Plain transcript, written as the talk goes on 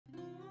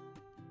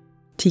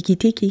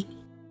Tiki.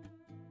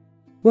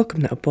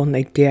 Welcome to Up All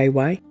Night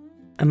DIY.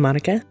 I'm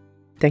Monica.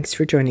 Thanks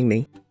for joining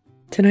me.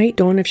 Tonight,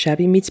 Dawn of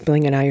Shabby Meets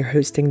Bling and I are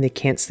hosting the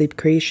Can't Sleep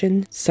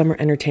Creation Summer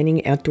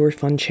Entertaining Outdoor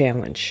Fun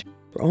Challenge.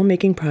 We're all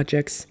making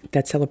projects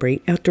that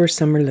celebrate outdoor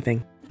summer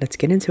living. Let's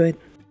get into it.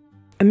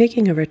 I'm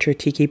making a retro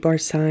Tiki Bar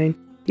sign.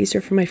 These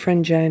are for my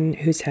friend Jen,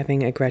 who's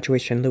having a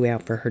graduation luau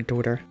for her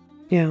daughter.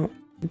 Now,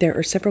 there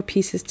are several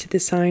pieces to the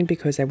sign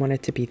because I want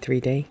it to be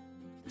 3D.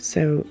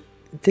 So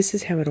this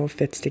is how it all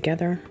fits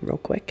together real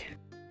quick.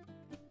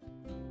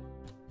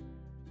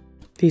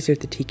 These are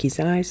the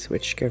Tiki's eyes,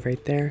 which go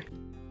right there.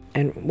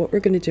 And what we're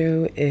going to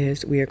do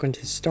is we are going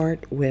to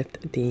start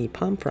with the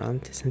palm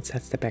frond, since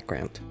that's the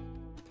background.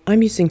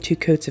 I'm using 2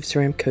 coats of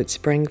Ceramcoat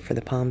Spring for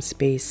the palm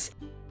space.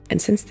 And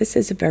since this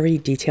is a very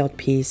detailed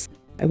piece,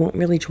 I won't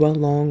really dwell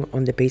long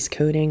on the base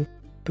coating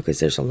because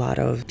there's a lot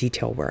of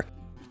detail work.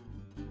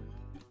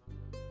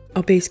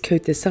 I'll base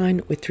coat the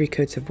sign with 3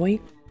 coats of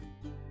white.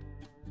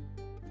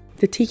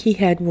 The tiki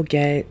head will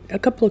get a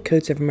couple of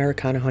coats of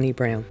Americana honey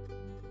brown.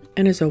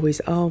 And as always,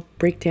 I'll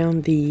break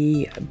down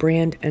the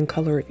brand and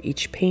color of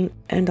each paint,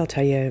 and I'll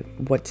tell you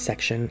what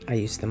section I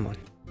use them on.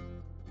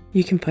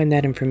 You can find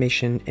that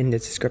information in the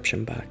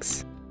description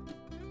box.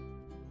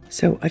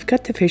 So I've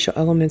cut the facial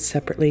elements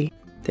separately.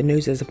 The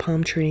nose is a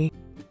palm tree,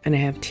 and I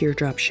have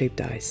teardrop shaped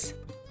eyes.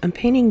 I'm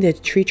painting the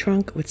tree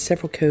trunk with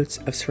several coats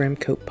of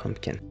Ceramcoat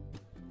Pumpkin.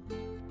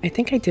 I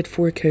think I did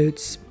 4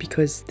 coats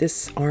because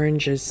this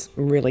orange is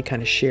really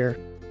kind of sheer.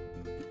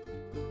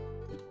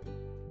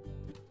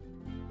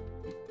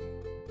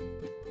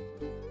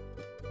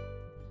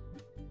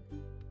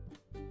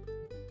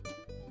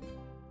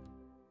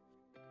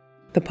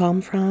 The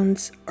palm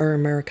fronds are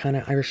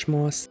Americana Irish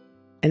moss,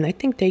 and I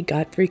think they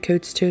got 3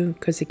 coats too,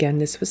 because again,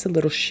 this was a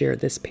little sheer,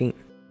 this paint.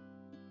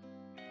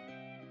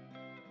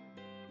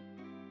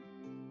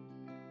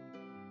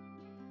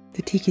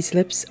 The tiki's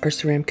lips are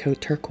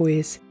Ceramcoat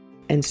turquoise,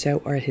 and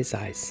so are his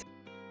eyes.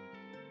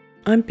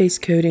 I'm base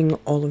coating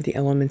all of the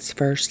elements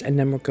first, and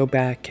then we'll go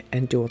back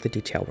and do all the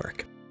detail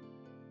work.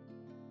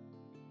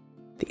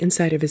 The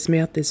inside of his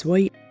mouth is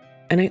white,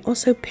 and I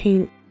also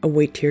paint a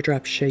white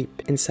teardrop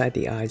shape inside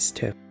the eyes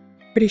too.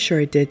 Pretty sure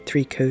I did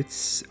 3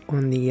 coats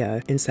on the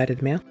inside of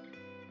the mouth.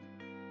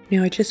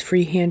 Now I just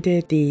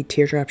freehanded the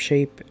teardrop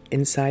shape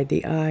inside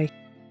the eye,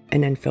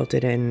 and then filled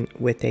it in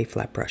with a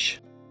flat brush.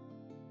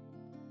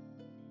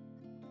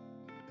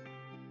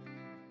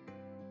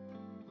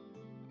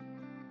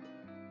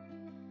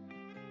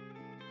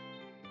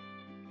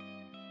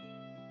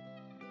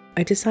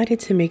 I decided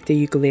to make the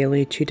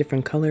ukulele 2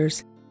 different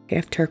colors,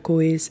 half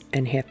turquoise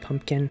and half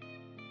pumpkin,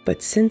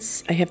 but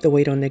since I have the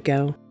white on the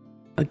go,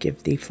 I'll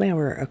give the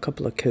flower a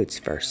couple of coats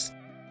first.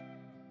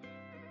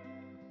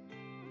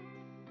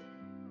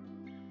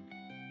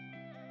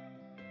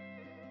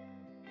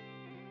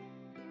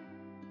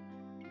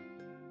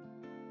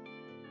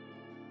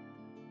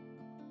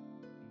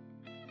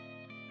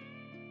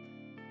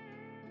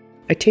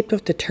 I taped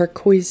off the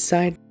turquoise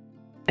side,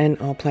 and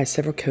I'll apply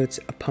several coats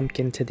of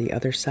pumpkin to the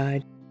other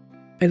side.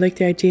 I like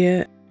the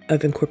idea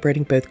of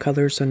incorporating both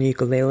colors on the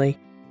ukulele,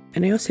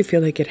 and I also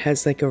feel like it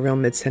has like a real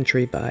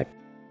mid-century vibe.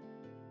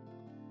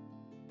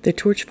 The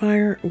torch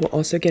fire will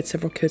also get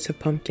several coats of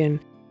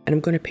pumpkin, and I'm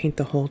going to paint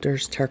the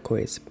holders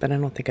turquoise, but I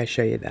don't think I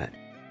show you that.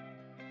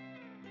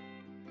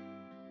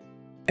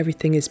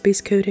 Everything is base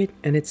coated,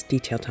 and it's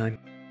detail time.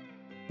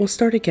 We'll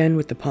start again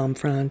with the palm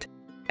frond.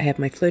 I have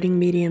my floating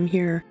medium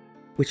here,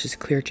 which is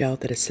clear gel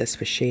that assists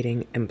with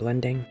shading and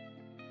blending.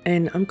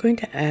 And I'm going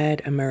to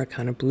add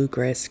Americana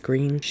Bluegrass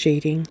green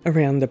shading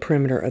around the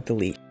perimeter of the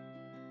leaf.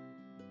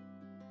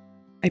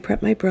 I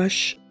prep my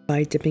brush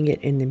by dipping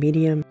it in the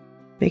medium,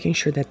 making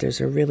sure that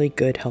there's a really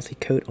good healthy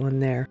coat on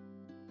there.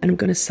 And I'm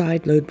going to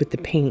side load with the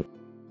paint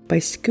by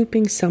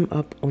scooping some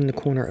up on the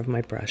corner of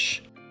my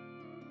brush.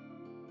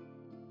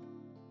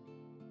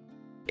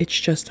 It's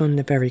just on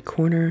the very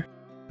corner.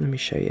 Let me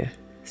show you.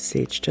 See,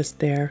 it's just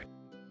there.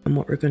 And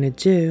what we're going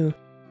to do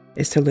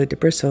is to load the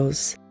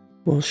bristles.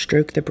 We'll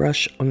stroke the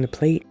brush on the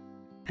plate,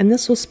 and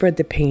this will spread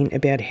the paint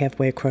about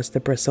halfway across the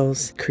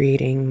bristles,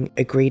 creating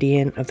a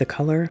gradient of the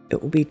color.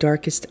 It will be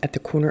darkest at the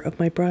corner of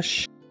my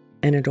brush,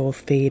 and it'll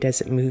fade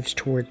as it moves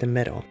toward the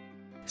middle.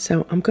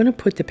 So I'm going to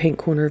put the paint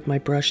corner of my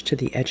brush to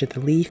the edge of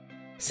the leaf,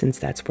 since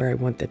that's where I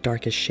want the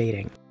darkest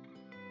shading.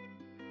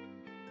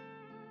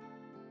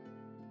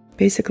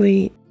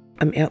 Basically,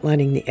 I'm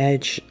outlining the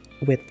edge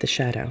with the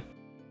shadow.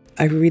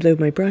 I reload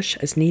my brush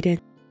as needed,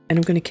 and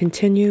I'm going to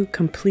continue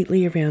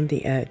completely around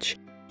the edge.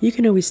 You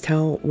can always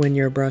tell when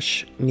your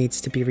brush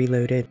needs to be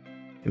reloaded.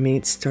 I mean,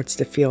 it starts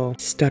to feel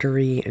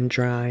stuttery and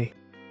dry.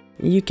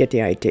 You get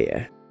the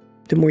idea.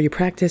 The more you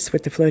practice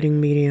with the floating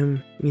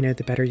medium,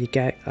 the better you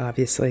get,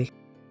 obviously.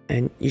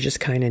 And you just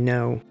kind of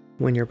know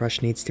when your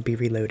brush needs to be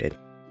reloaded.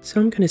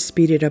 So I'm going to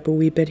speed it up a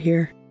wee bit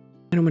here.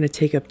 I don't want to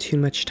take up too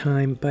much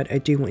time, but I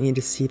do want you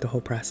to see the whole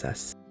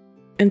process.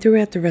 And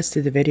throughout the rest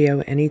of the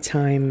video,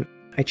 anytime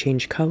I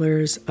change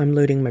colors, I'm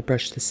loading my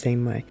brush the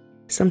same way.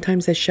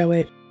 Sometimes I show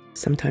it,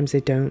 sometimes I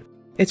don't.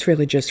 It's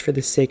really just for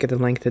the sake of the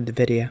length of the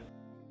video.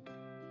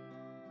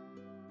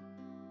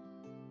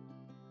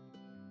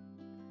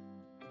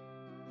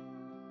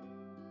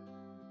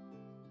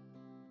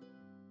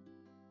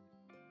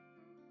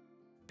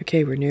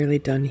 Okay, we're nearly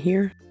done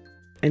here.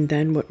 And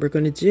then what we're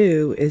going to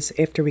do is,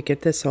 after we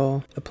get this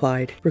all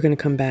applied, we're going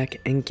to come back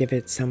and give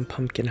it some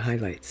pumpkin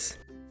highlights.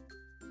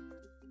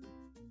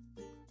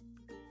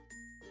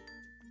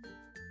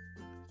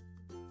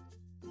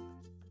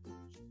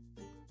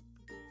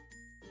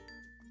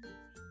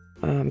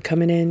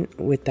 Coming in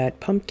with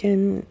that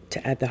pumpkin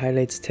to add the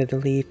highlights to the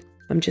leaf.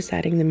 I'm just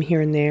adding them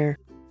here and there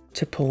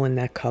to pull in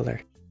that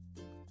color.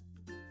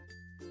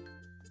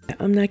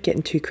 I'm not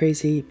getting too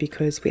crazy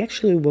because we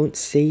actually won't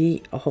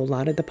see a whole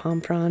lot of the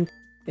palm frond.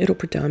 It'll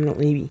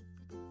predominantly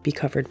be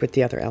covered with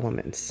the other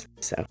elements.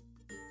 So,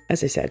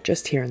 as I said,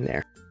 just here and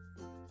there.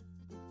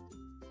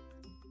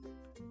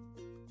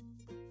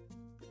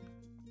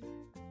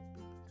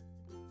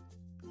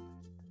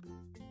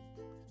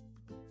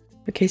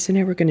 Okay, so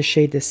now we're going to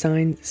shade the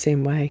sign the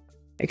same way,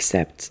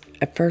 except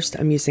at first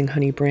I'm using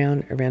honey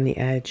brown around the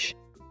edge,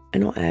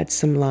 and I'll add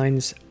some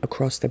lines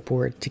across the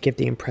board to give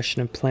the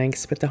impression of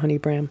planks with the honey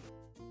brown.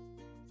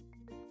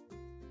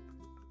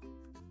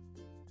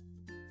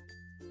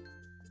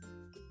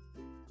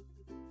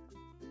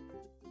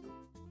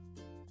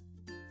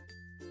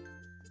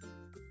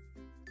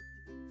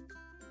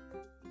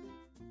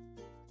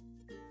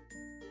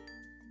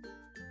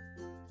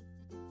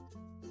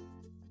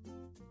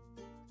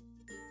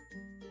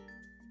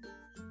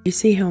 You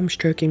see how I'm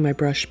stroking my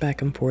brush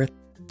back and forth?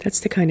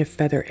 That's to kind of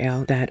feather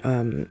out that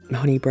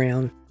honey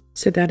brown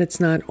so that it's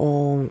not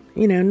all,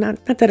 you know,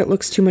 not that it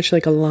looks too much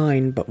like a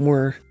line, but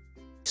more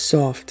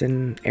soft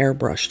and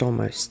airbrushed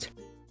almost.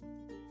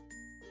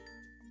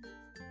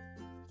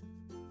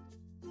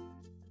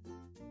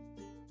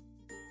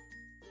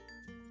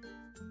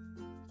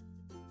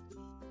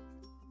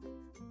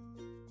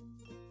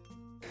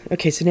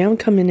 Okay, so now I'm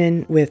coming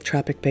in with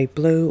Tropic Bay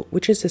Blue,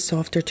 which is a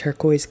softer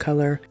turquoise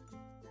color.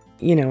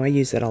 You know, I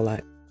use it a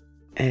lot.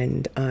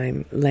 And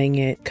I'm laying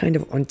it kind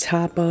of on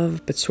top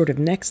of, but sort of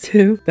next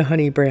to the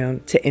honey brown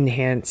to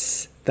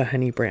enhance the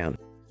honey brown.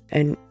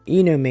 And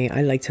you know me,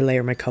 I like to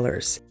layer my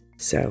colors.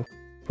 So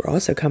we're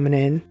also coming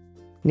in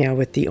now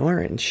with the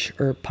orange,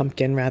 or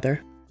pumpkin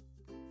rather,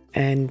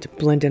 and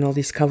blending all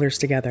these colors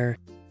together.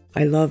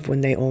 I love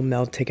when they all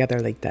meld together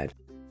like that.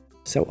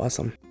 So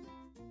awesome.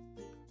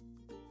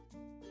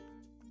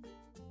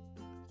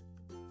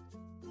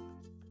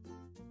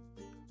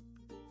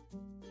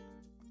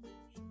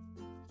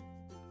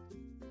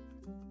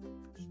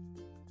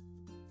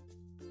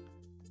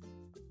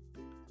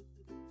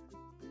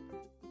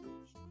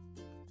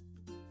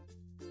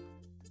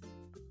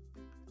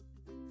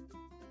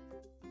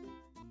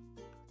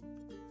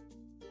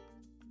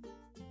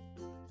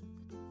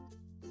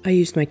 I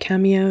used my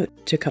Cameo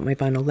to cut my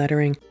vinyl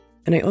lettering,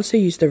 and I also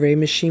used the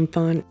Remachine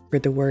font for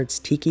the words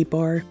Tiki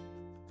Bar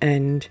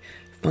and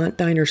Font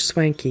Diner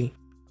Swanky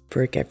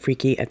for Get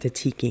Freaky at the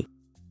Tiki.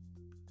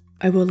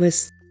 I will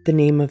list the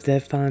name of the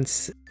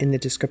fonts in the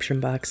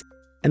description box,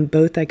 and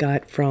both I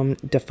got from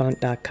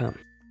defont.com.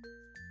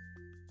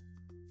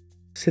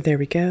 So there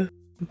we go,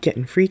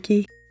 getting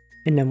freaky,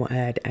 and then we'll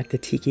add at the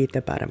Tiki at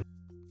the bottom.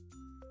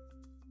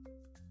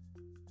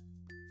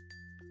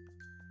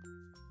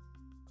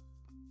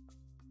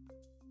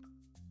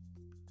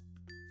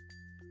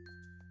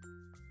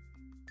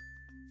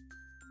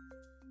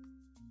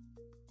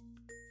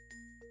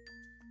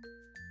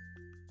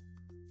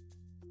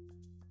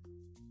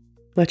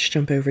 Let's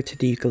jump over to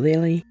the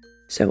ukulele.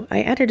 So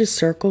I added a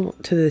circle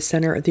to the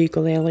center of the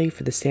ukulele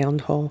for the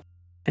sound hole,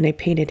 and I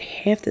painted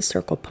half the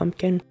circle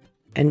pumpkin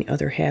and the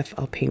other half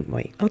I'll paint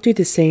white. I'll do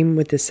the same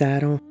with the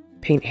saddle,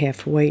 paint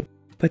half white,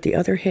 but the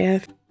other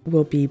half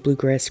will be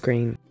bluegrass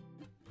green.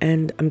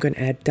 And I'm going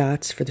to add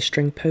dots for the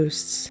string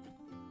posts,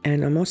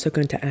 and I'm also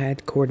going to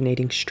add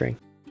coordinating string.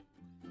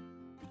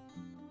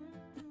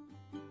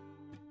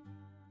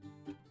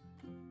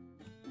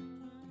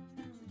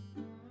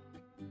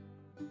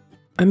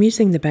 I'm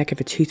using the back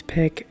of a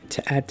toothpick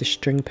to add the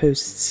string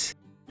posts,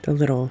 the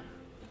little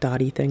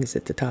dotty things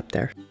at the top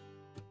there.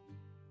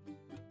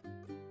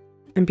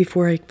 And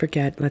before I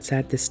forget, let's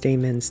add the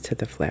stamens to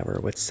the flower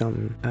with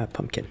some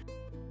pumpkin.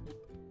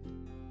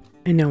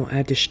 And now I'll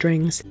add the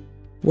strings,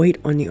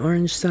 white on the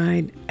orange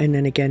side, and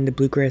then again the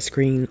bluegrass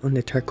green on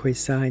the turquoise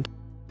side.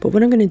 But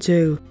what I'm going to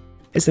do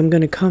is I'm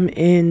going to come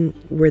in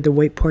where the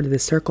white part of the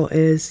circle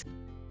is,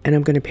 and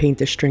I'm going to paint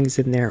the strings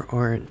in there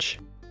orange.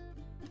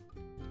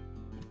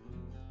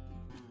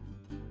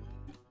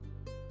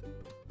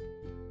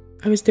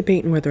 I was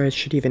debating whether I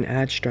should even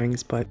add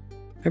strings, but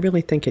I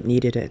really think it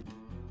needed it.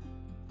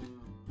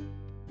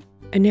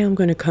 And now I'm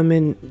going to come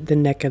in the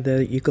neck of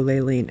the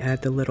ukulele and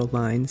add the little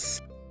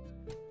lines.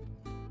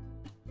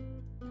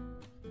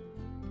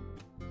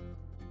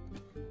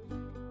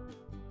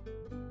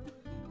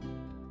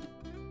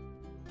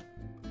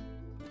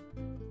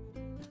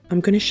 I'm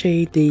going to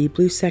shade the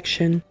blue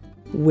section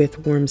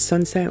with Warm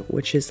Sunset,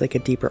 which is like a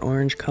deeper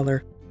orange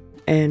color,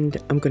 and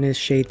I'm going to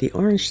shade the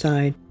orange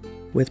side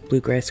with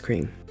Bluegrass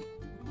Green.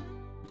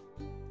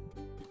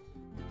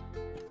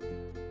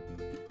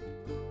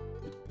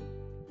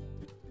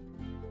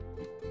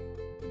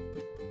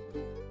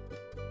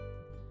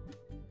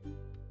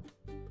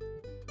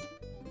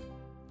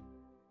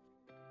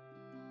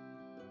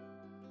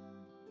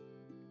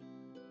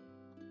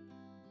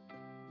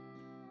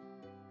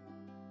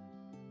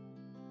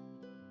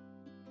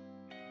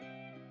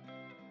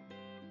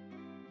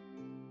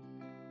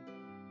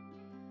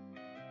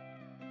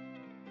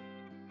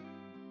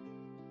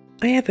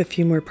 I have a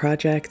few more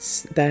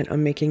projects that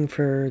I'm making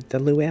for the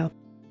luau.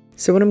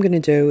 So what I'm going to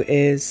do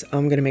is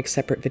I'm going to make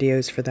separate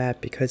videos for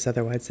that because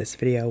otherwise this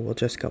video will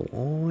just go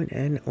on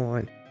and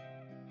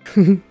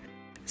on.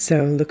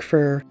 So look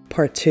for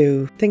part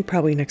 2, I think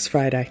probably next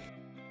Friday.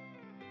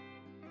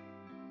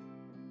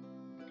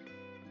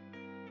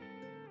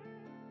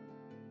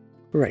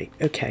 Right,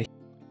 okay.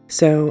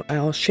 So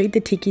I'll shade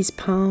the Tiki's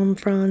palm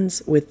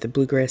fronds with the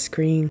bluegrass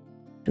green,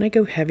 and I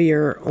go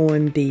heavier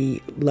on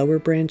the lower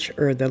branch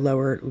or the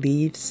lower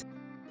leaves,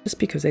 just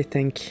because I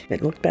think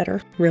it looked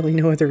better, really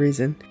no other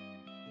reason.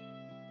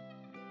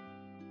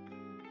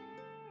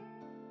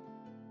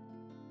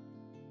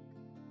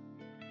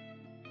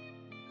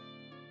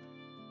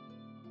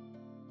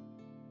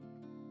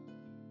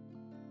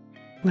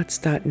 Let's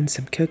dot in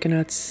some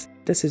coconuts.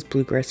 This is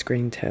bluegrass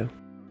green too.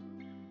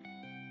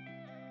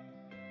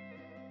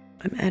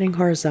 I'm adding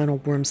horizontal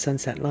warm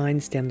sunset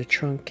lines down the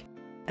trunk,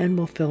 and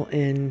we'll fill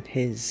in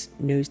his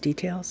nose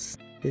details,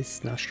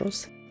 his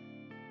nostrils.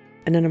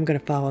 And then I'm going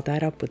to follow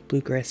that up with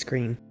bluegrass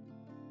green.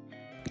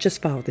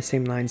 Just follow the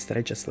same lines that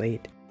I just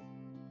laid.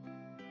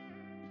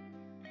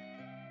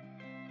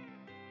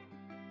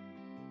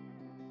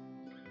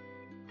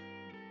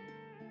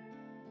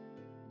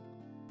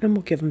 And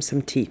we'll give him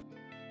some teeth.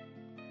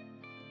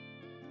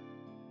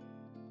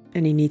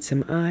 And he needs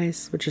some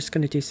eyes. We're just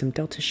going to do some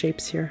delta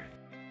shapes here.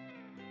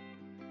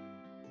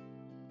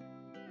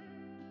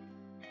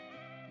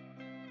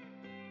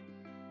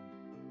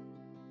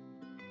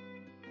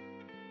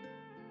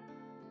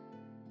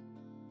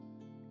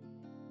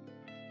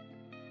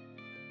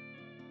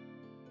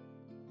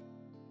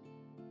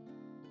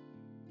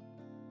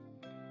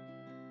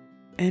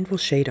 And we'll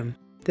shade them.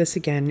 This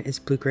again is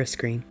bluegrass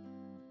green.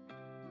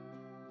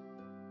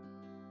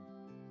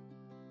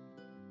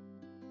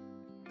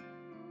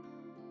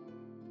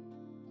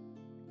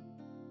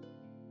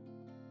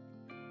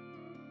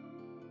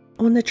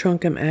 On the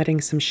trunk, I'm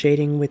adding some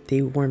shading with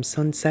the warm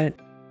sunset.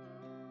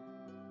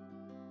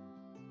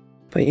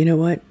 But you know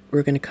what?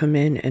 We're going to come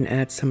in and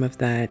add some of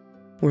that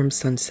warm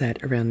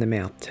sunset around the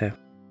mouth too.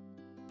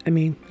 I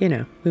mean, you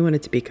know, we want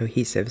it to be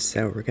cohesive,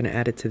 so we're going to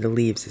add it to the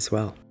leaves as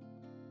well.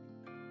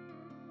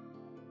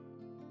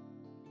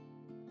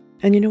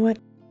 And you know what?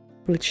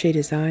 Let's shade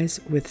his eyes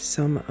with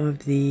some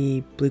of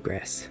the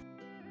bluegrass.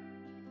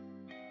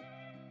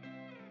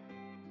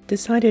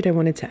 Decided I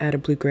wanted to add a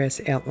bluegrass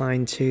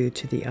outline to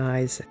the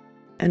eyes,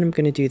 and I'm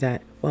going to do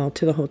that, well,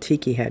 to the whole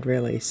tiki head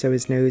really, so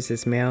his nose,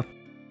 his mouth,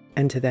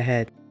 and to the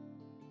head.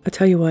 I'll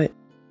tell you what,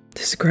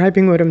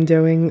 describing what I'm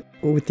doing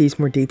with these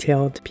more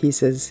detailed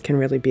pieces can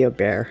really be a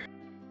bear.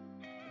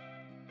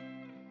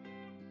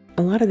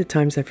 A lot of the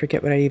times I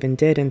forget what I even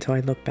did until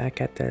I look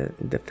back at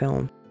the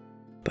film.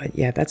 But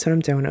yeah, that's what I'm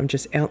doing. I'm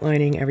just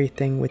outlining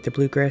everything with the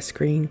bluegrass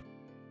green.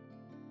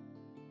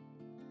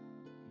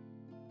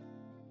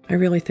 I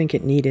really think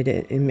it needed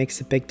it. It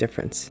makes a big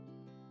difference.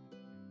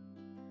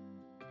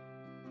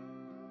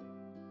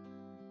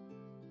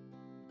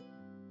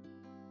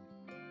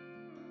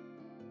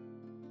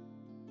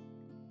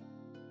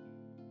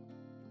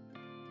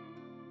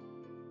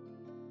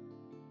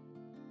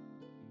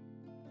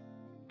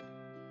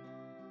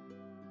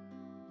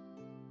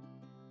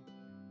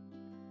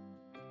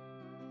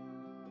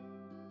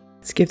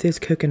 Let's give those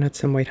coconuts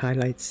some white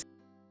highlights.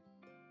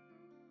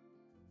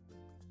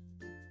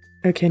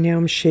 Okay, now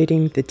I'm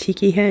shading the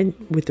tiki head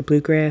with the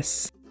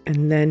bluegrass,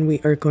 and then we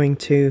are going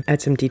to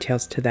add some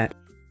details to that.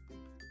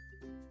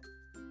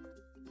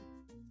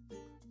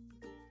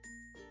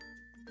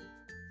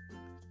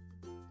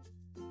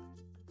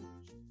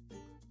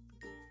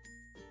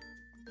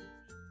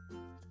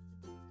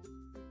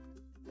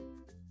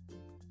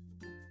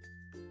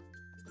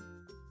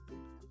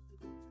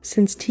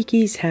 Since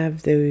tikis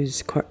have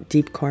those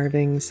deep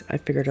carvings, I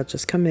figured I'll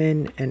just come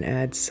in and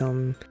add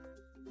some,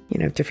 you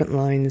know, different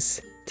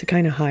lines to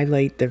kind of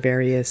highlight the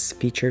various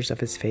features of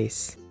his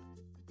face.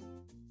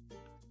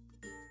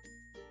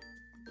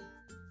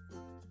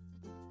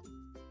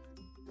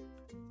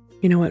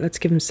 You know what, let's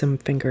give him some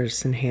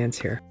fingers and hands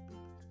here.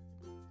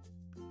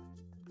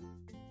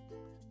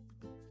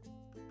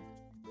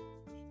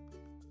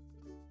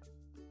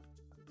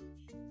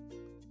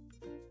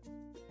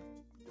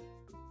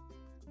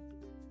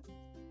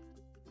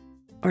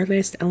 Our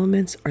last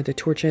elements are the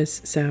torches,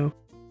 so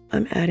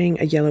I'm adding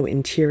a yellow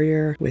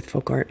interior with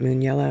folk art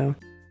moon yellow.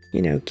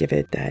 You know, give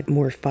it that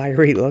more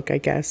fiery look, I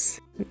guess.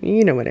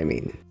 You know what I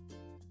mean.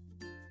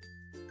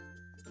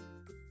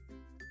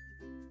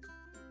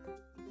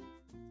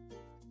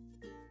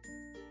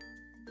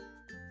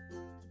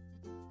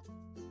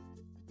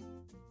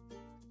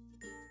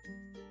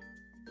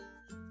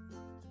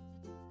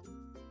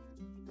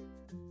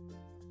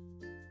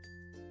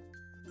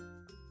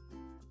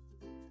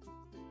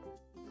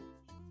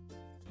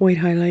 White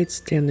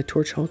highlights down the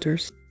torch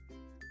holders.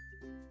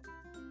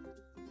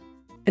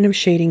 And I'm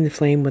shading the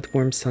flame with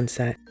warm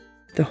sunset,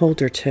 the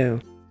holder too.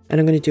 And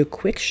I'm going to do a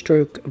quick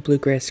stroke of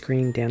bluegrass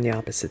green down the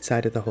opposite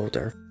side of the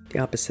holder, the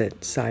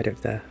opposite side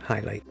of the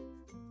highlight.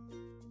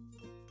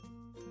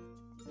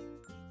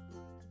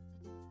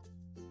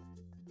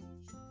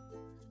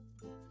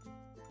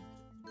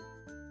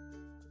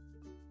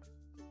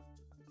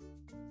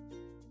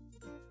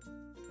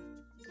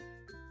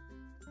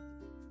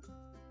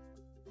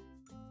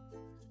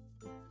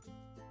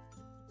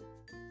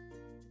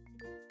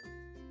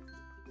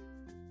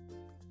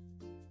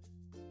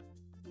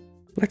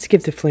 Let's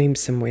give the flames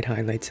some white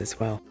highlights as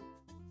well.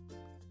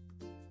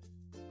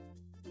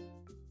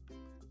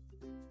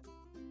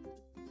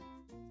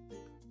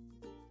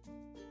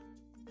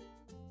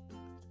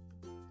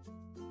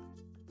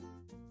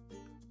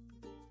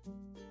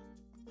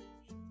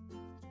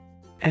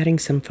 Adding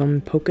some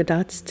fun polka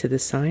dots to the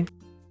sign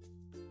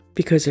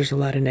because there's a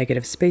lot of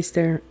negative space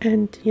there,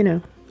 and you know,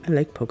 I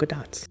like polka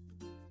dots.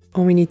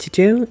 All we need to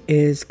do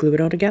is glue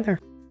it all together.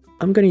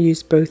 I'm going to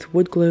use both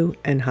wood glue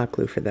and hot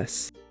glue for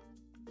this.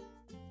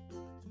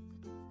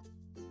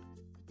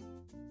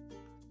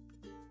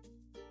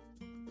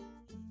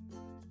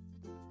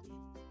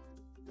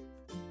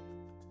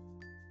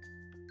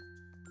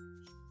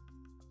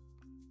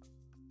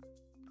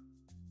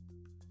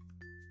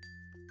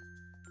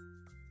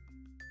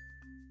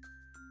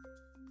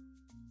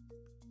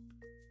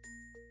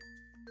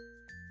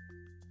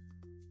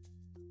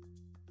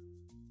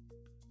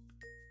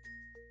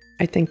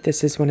 I think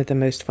this is one of the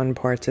most fun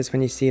parts, is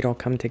when you see it all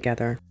come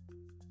together.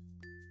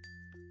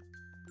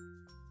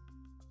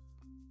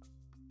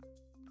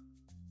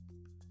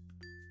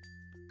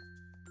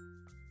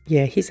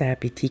 Yeah, he's a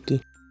happy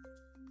Tiki.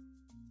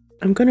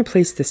 I'm going to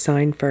place the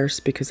sign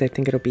first because I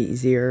think it'll be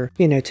easier,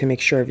 you know, to make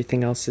sure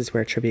everything else is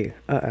where it should be.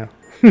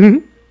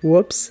 Uh-oh.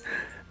 Whoops.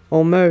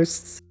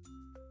 Almost.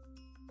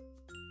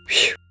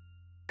 Phew.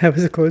 That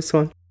was a close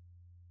one.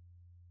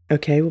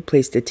 Okay, we'll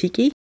place the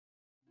Tiki.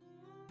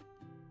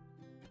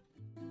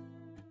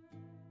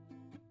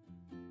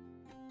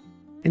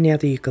 And now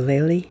the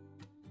ukulele.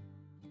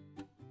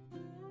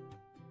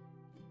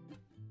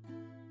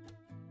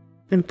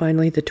 And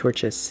finally the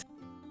torches.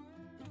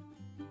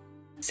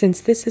 Since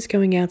this is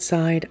going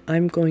outside,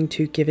 I'm going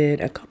to give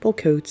it a couple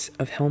coats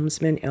of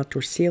Helmsman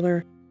Outdoor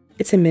Sealer.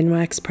 It's a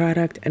Minwax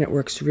product and it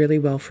works really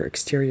well for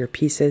exterior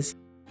pieces.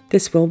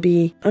 This will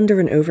be under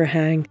an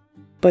overhang,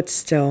 but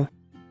still,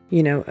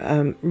 you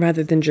know,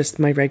 rather than just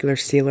my regular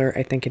sealer,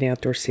 I think an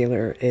outdoor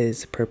sealer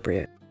is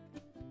appropriate.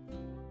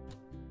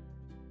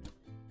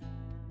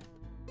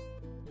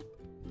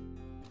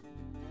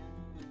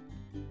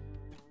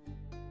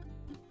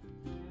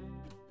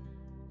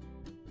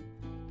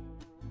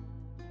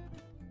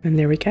 And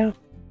there we go.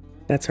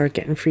 That's our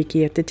getting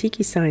freaky at the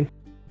Tiki sign.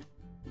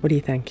 What do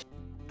you think?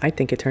 I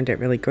think it turned out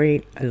really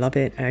great. I love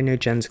it. I know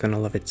Jen's gonna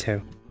love it too.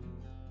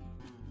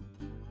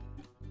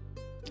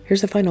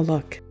 Here's a final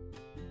look.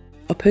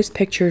 I'll post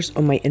pictures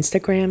on my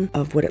Instagram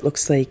of what it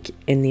looks like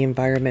in the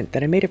environment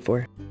that I made it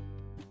for.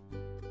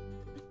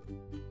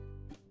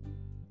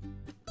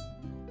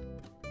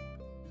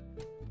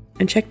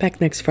 And check back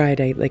next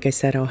Friday. Like I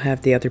said, I'll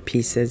have the other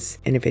pieces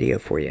in a video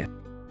for you.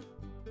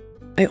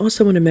 I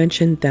also want to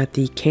mention that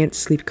the Can't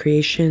Sleep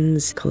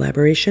Creations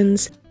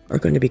collaborations are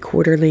going to be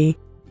quarterly,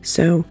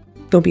 so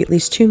there'll be at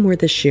least 2 more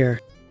this year.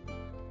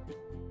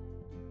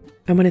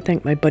 I want to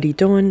thank my buddy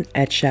Dawn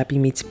at Shabby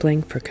Meets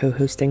Bling for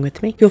co-hosting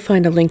with me. You'll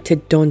find a link to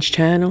Dawn's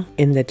channel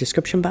in the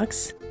description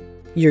box.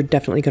 You're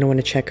definitely going to want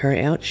to check her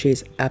out.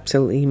 She's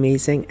absolutely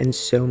amazing and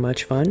so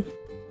much fun.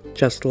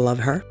 Just love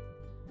her.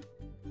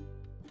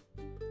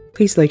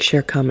 Please like,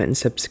 share, comment, and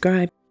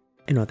subscribe,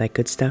 and all that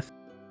good stuff.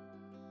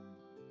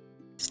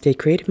 Stay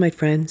creative, my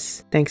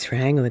friends. Thanks for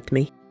hanging with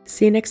me.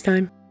 See you next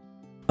time.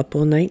 Up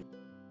all night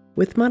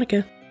with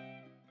Monica.